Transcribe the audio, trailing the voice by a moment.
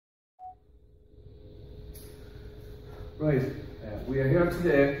Right, we are here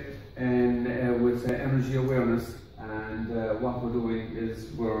today with NRG Awareness, and what we're doing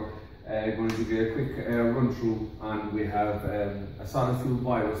is we're going to give you a quick run through. And we have a solid fuel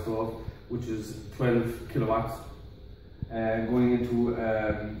boiler stove, which is 12 kilowatts, going into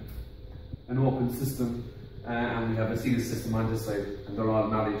an open system, and we have a sealed system on this side, and they're all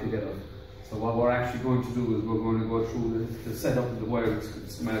knotted together. So what we're actually going to do is we're going to go through the setup of the wiring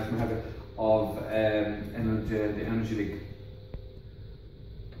schematic of the NRG-Link.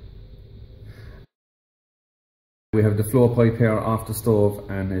 We have the flow pipe here off the stove,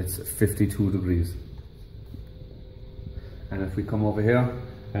 and it's 52 degrees. And if we come over here,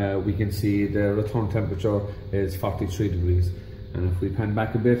 we can see the return temperature is 43 degrees. And if we pan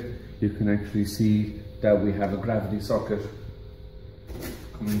back a bit, you can actually see that we have a gravity circuit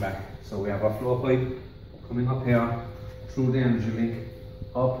coming back. So we have our flow pipe coming up here through the NRG-Link,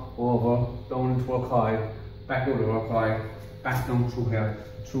 up, over, down into our coil, back out of our coil, back down through here,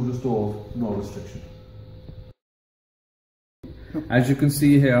 through the stove, no restriction. As you can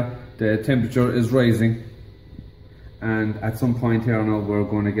see here, the temperature is rising, and at some point here now we're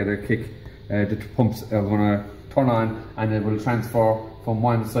going to get a kick. The pumps are going to turn on, and it will transfer from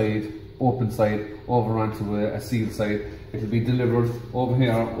one side, open side, over onto a sealed side. It will be delivered over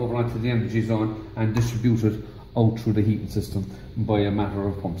here, over onto the NRGZone, and distributed out through the heating system by a matter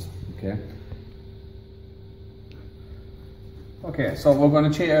of pumps. Okay, so we're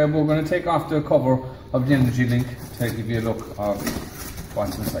going to take off the cover of the NRG-Link to give you a look of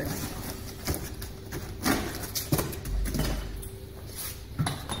what's inside.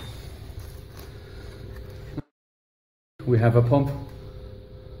 We have a pump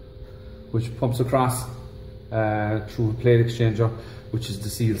which pumps across through a plate exchanger, which is the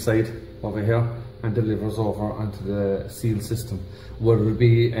sealed side over here, and delivers over onto the sealed system. Whether it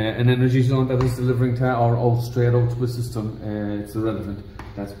be an NRGZone that is delivering to, or out straight out to a system, it's irrelevant.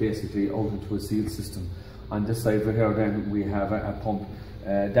 That's basically out into a sealed system. On this side over here then we have a pump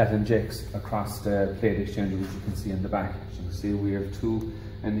that injects across the plate exchanger, which you can see in the back. As you can see, we have two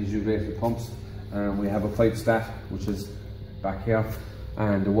NRG rated pumps, and we have a pipe stat which is back here,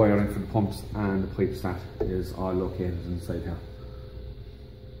 and the wiring for the pumps and the pipe stat is all located inside here.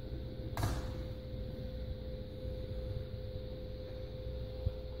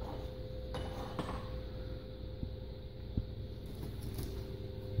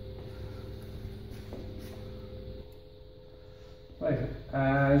 Right,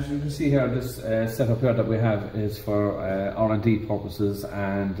 as you can see here, this setup here that we have is for R&D purposes,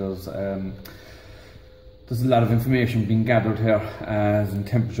 and there's a lot of information being gathered here, as in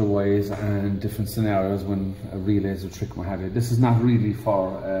temperature wise and different scenarios when a relays or trick, what have you. This is not really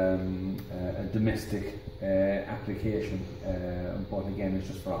for a domestic application, but again, it's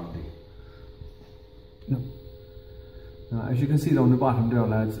just for R&D. No. Now, as you can see down the bottom there,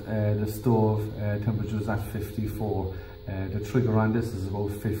 lads, the stove temperature is at 54. The trigger on this is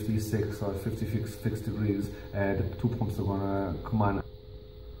about 56 or 56 degrees. The two pumps are going to come on.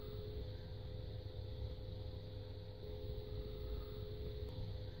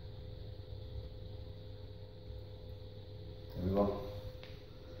 There we go.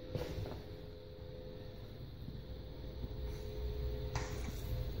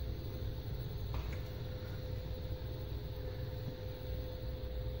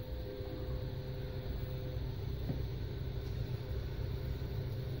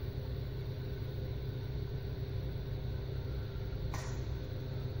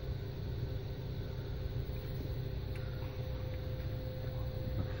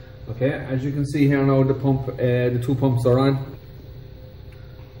 Okay, as you can see here now, the two pumps are on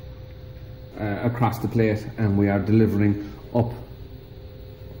across the plate, and we are delivering up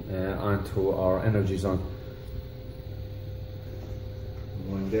onto our NRGZone.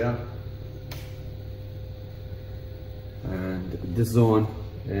 Going there, and this zone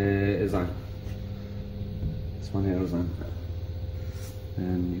is on. This one here is on,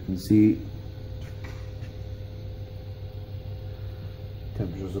 and you can see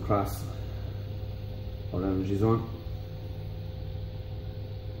temperatures across our NRGZone.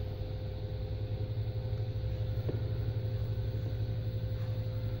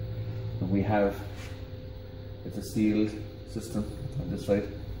 And we have, it's a sealed system on this side.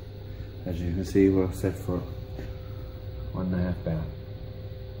 As you can see, we're set for 1.5 bar.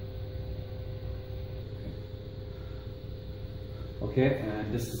 Okay,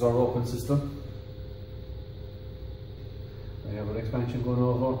 and this is our open system. We have an expansion going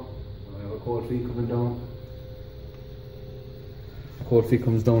over, we have a cold feed coming down. Cold feed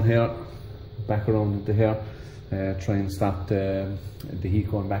comes down here, back around to here, try and stop the heat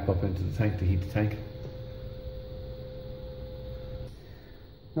going back up into the tank to heat the tank.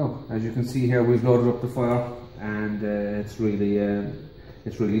 Look, as you can see here, we've loaded up the fire, and it's really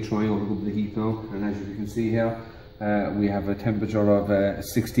trying out a good bit of heat now. And as you can see here, we have a temperature of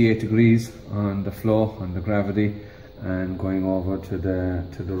 68 degrees on the flow, on the gravity, and going over to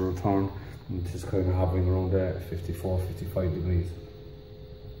the return, which is kind of hovering around 54, 55 degrees.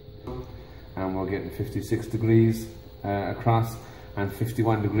 And we're getting 56 degrees across, and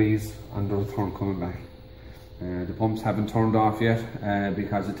 51 degrees on the return coming back. The pumps haven't turned off yet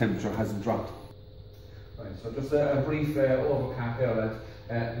because the temperature hasn't dropped. Right, so just a brief overcap here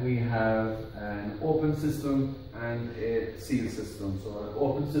that we have an open system and a sealed system. So an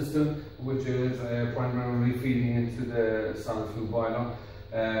open system, which is primarily feeding into the solid fuel boiler.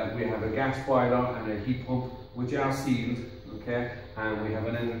 We have a gas boiler and a heat pump, which are sealed, okay? And we have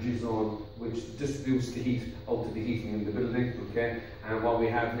an NRGZone, which distributes the heat out to the heating in the building, okay? And what we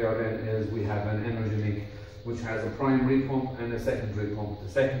have here then is we have an NRG-Link, which has a primary pump and a secondary pump. The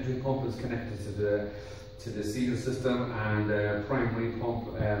secondary pump is connected to the sealed system, and the primary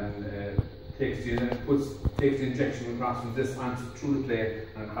pump takes the injection across from this through the plate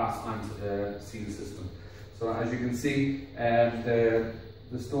and across onto the sealed system. So as you can see, the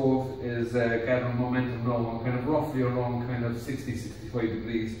stove is gathering momentum now, kind of roughly around kind of 60-65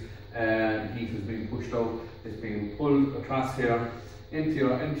 degrees. Heat is being pushed out. It's being pulled across here from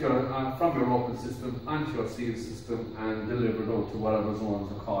your open system onto your sealed system and delivered out to whatever zones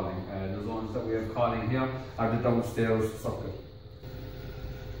are calling. The zones that we have calling here are the downstairs circuit.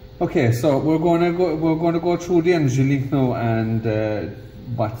 Okay, so we're going to go through the NRG-Link now and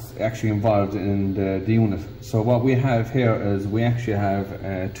what's actually involved in the unit. So what we have here is we actually have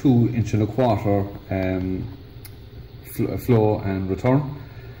 2.25 inch flow and return.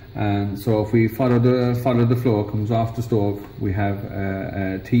 And so if we follow the flow, it comes off the stove. We have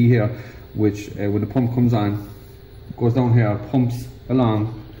a T here, which when the pump comes on, goes down here, pumps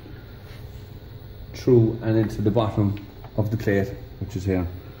along through and into the bottom of the plate, which is here.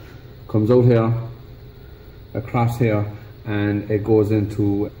 Comes out here, across here, and it goes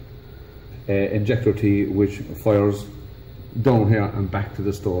into injector T, which fires down here and back to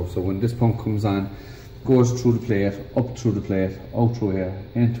the stove. So when this pump comes on, goes through the plate, up through the plate, out through here,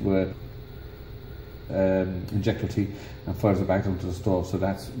 into a injector T, and fires it back onto the stove. So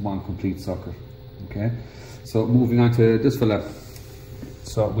that's one complete circuit. Okay, so moving on to this fella.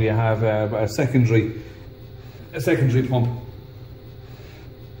 So we have a secondary pump,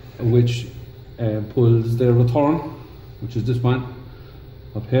 which pulls the return, which is this one,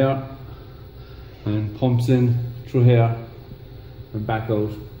 up here, and pumps in through here and back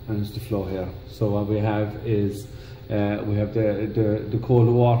out, and it's the flow here. So what we have is we have the cold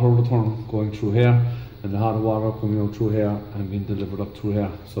water return going through here, and the hot water coming out through here and being delivered up through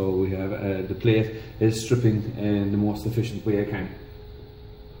here. So we have the plate is stripping in the most efficient way I can.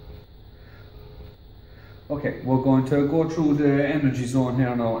 Okay, we're going to go through the NRGZone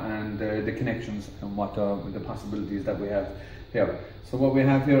here now, and the connections and what the possibilities that we have here. So what we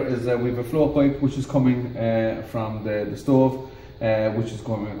have here is we have a flow pipe which is coming from the stove, which is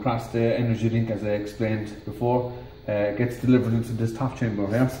going across the NRG-Link, as I explained before. Gets delivered into this top chamber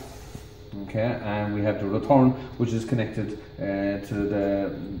here. Okay, and we have the return, which is connected to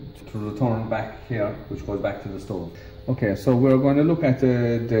the return back here, which goes back to the stove. Okay, so we're going to look at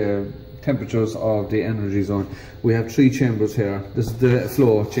the temperatures of the NRGZone. We have 3 chambers here. This is the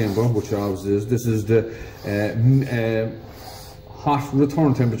flow chamber, which ours is. This is the hot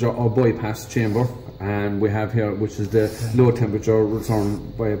return temperature or bypass chamber, and we have here, which is the low temperature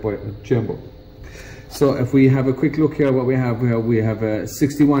return by chamber. So if we have a quick look here, what we have here, we have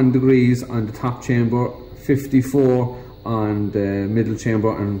 61 degrees on the top chamber, 54 on the middle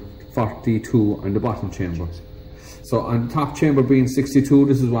chamber, and 42 on the bottom chamber. So on the top chamber being 62,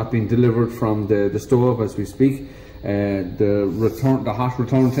 this is what's being delivered from the stove as we speak. The hot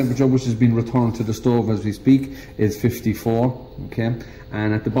return temperature, which has been returned to the stove as we speak, is 54. Okay,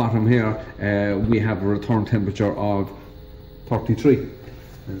 and at the bottom here we have a return temperature of 33.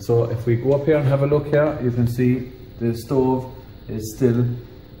 And so if we go up here and have a look here, you can see the stove is still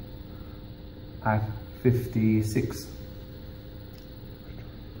at 56.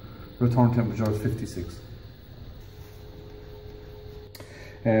 Return temperature is 56.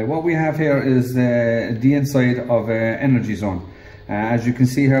 What we have here is the inside of NRGZone. As you can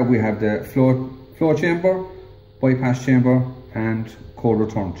see here, we have the flow chamber, bypass chamber, and cold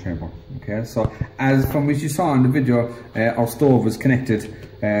return chamber. Okay, so as from what you saw in the video, our stove was connected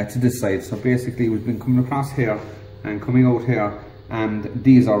to this side. So basically, we've been coming across here and coming out here, and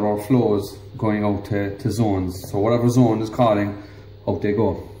these are our flows going out to zones. So whatever zone is calling, out they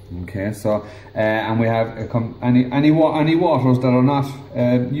go. Okay, so and we have any waters that are not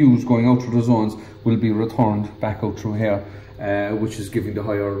used going out through the zones will be returned back out through here, which is giving the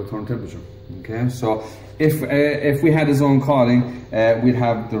higher return temperature. Okay, so if we had a zone calling, we'd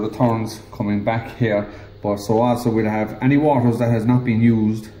have the returns coming back here, but so also we'd have any waters that has not been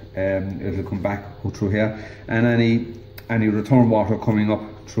used, it'll come back out through here, and any return water coming up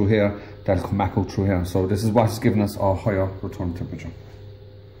through here, that'll come back out through here. So this is what's giving us a higher return temperature.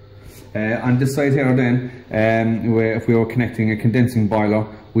 On this side here then, if we were connecting a condensing boiler,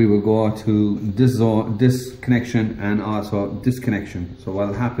 we will go to this zone, this connection, and also this connection. So what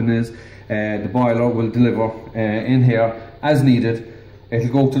will happen is the boiler will deliver in here as needed.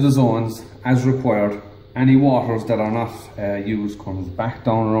 It'll go to the zones as required. Any waters that are not used comes back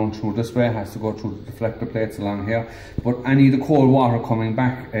down around through this way, has to go through the deflector plates along here. But the cold water coming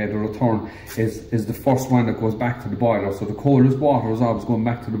back, the return is the first one that goes back to the boiler. So the coldest water is always going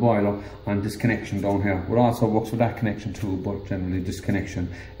back to the boiler on this connection down here. It also works for that connection too, but generally this connection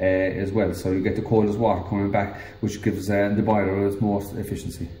as well. So you get the coldest water coming back, which gives the boiler its most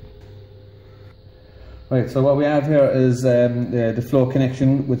efficiency. Right, so what we have here is the flow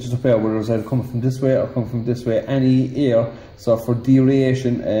connection, which is up here, whether it's either coming from this way or coming from this way. Any air, so for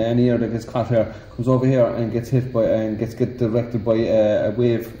deaeration, any air that gets caught here comes over here and gets hit by and gets directed by a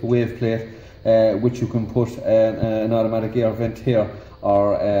wave plate, which you can put an automatic air vent here,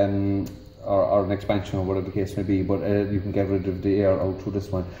 or an expansion, or whatever the case may be. But you can get rid of the air out through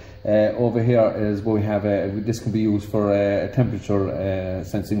this one. Over here is where we have this can be used for a temperature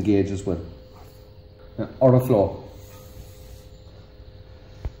sensing gauge as well. Or a flow.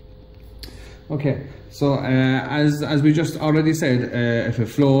 Okay, so as we just already said, if a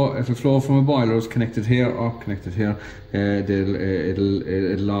flow from a boiler is connected here or connected here,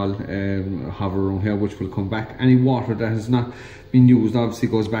 it'll all hover around here, which will come back. Any water that has not been used obviously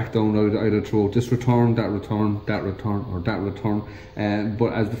goes back down either through this return, that return, that return, or that return.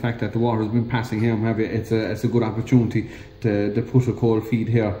 But as the fact that the water has been passing here, it's a good opportunity to put a cold feed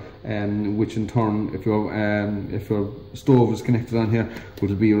here, which in turn, if your stove is connected on here,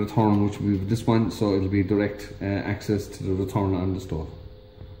 will be a return, which will be this one, so it'll be direct access to the return on the stove.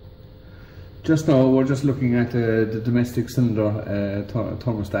 Just now we're just looking at the domestic cylinder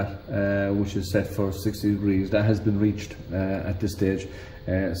thermostat, which is set for 60 degrees. That has been reached at this stage.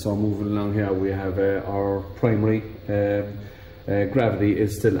 So moving along here, we have our primary gravity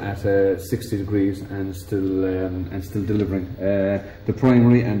is still at 60 degrees and still delivering. The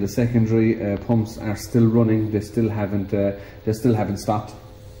primary and the secondary pumps are still running. They still haven't stopped.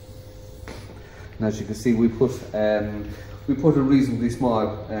 And as you can see, we put a reasonably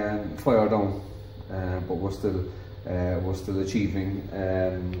small fire down, but we're still achieving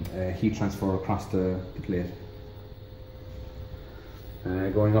heat transfer across the plate.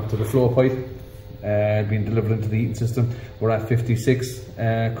 Going up to the flow pipe, being delivered into the heating system, we're at 56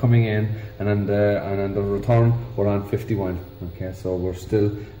 coming in, and on the return we're on 51. Okay, so we're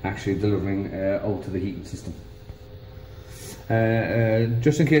still actually delivering out to the heating system.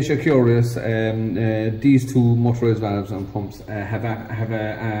 Just in case you're curious, these two motorized valves and pumps have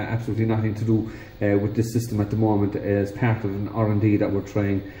absolutely nothing to do with this system at the moment, as part of an R&D that we're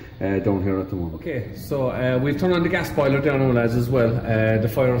trying down here at the moment. Okay, so we've turned on the gas boiler down now, lads, as well. The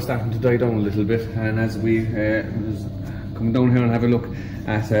fire is starting to die down a little bit, and as we come down here and have a look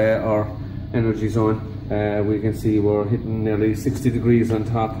at our NRGZone, we can see we're hitting nearly 60 degrees on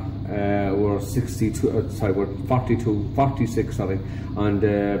top. We're 46 on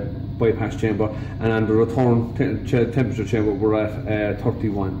the bypass chamber, and on the return temperature chamber we're at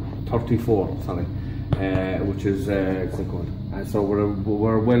 34, which is quite good. And so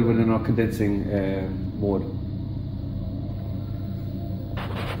we're well within our condensing mode.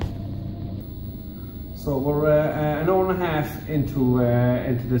 So we're an hour and a half into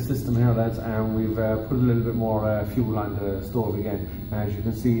the system here, lads, and we've put a little bit more fuel on the stove again. As you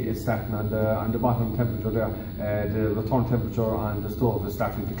can see, it's starting on the bottom temperature there. The return temperature on the stove is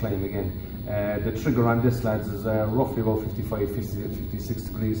starting to climb again. The trigger on this, lads, is roughly about 56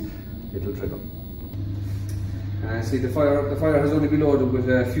 degrees. It'll trigger. See, the fire has only been loaded with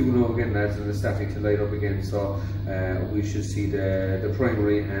fuel now again, lads, and it's starting to light up again. So we should see the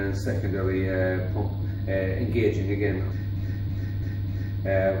primary and secondary pump engaging again.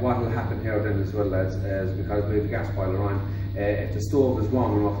 What will happen here then as well, lads, is because we have the gas boiler on, if the stove is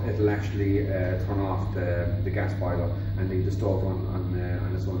warm enough, it'll actually turn off the gas boiler and leave the stove on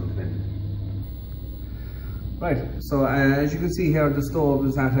its own independent. Right, so as you can see here, the stove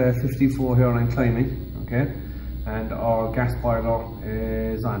is at 54 here and climbing, okay, and our gas boiler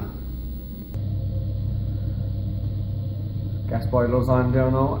is on. gas boilers on there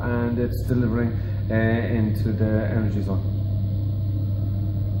now, and it's delivering into the NRGZone.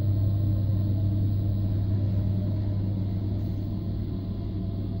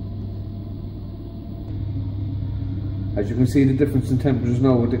 As you can see the difference in temperatures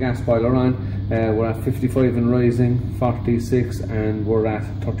now with the gas boiler on, we're at 55 and rising, 46, and we're at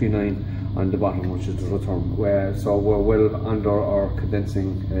 39 on the bottom, which is the return. So we're well under our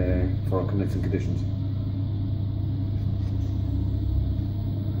condensing, for our condensing conditions.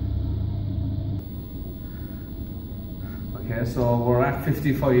 Okay, so we're at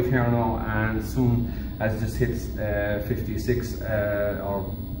 55 here now, and soon as this hits 56, our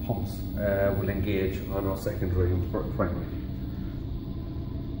pumps will engage on our secondary and primary.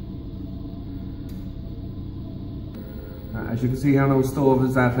 As you can see here now, stove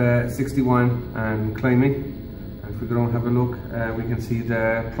is at 61 and climbing. And if we go and have a look, we can see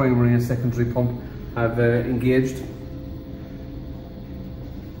the primary and secondary pump have engaged.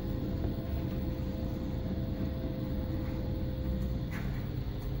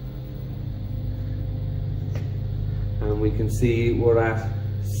 And we can see we're at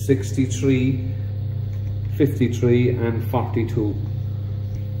 63, 53 and 42.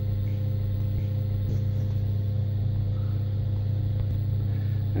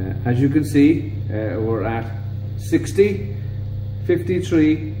 As you can see, we're at 60,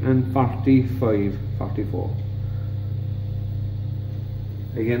 53 and 45, 44.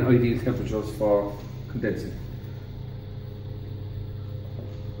 Again, ideal temperatures for condensing.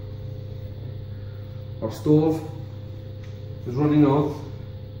 Our stove is running out,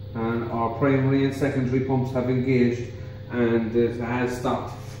 and our primary and secondary pumps have engaged, and it has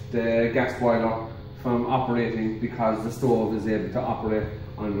stopped the gas boiler from operating because the stove is able to operate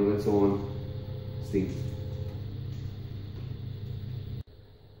under its own steam.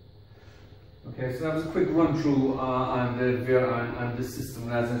 Okay, so that was a quick run through on the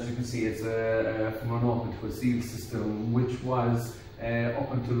system. As you can see, it's from an open to a sealed system, which was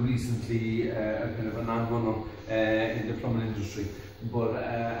up until recently kind of a non-runner in the plumbing industry. But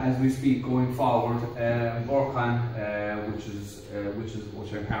as we speak, going forward, BurConn,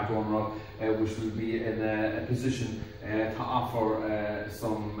 which I'm part owner of, which will be in a position to offer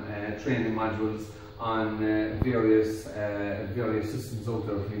some training modules on various systems out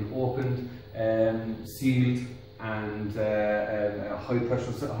there, being opened, sealed, and high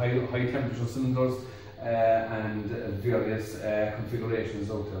temperature cylinders, and various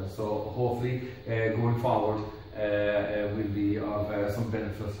configurations out there. So hopefully, going forward, will be of some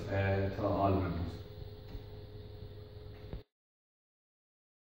benefit to all members.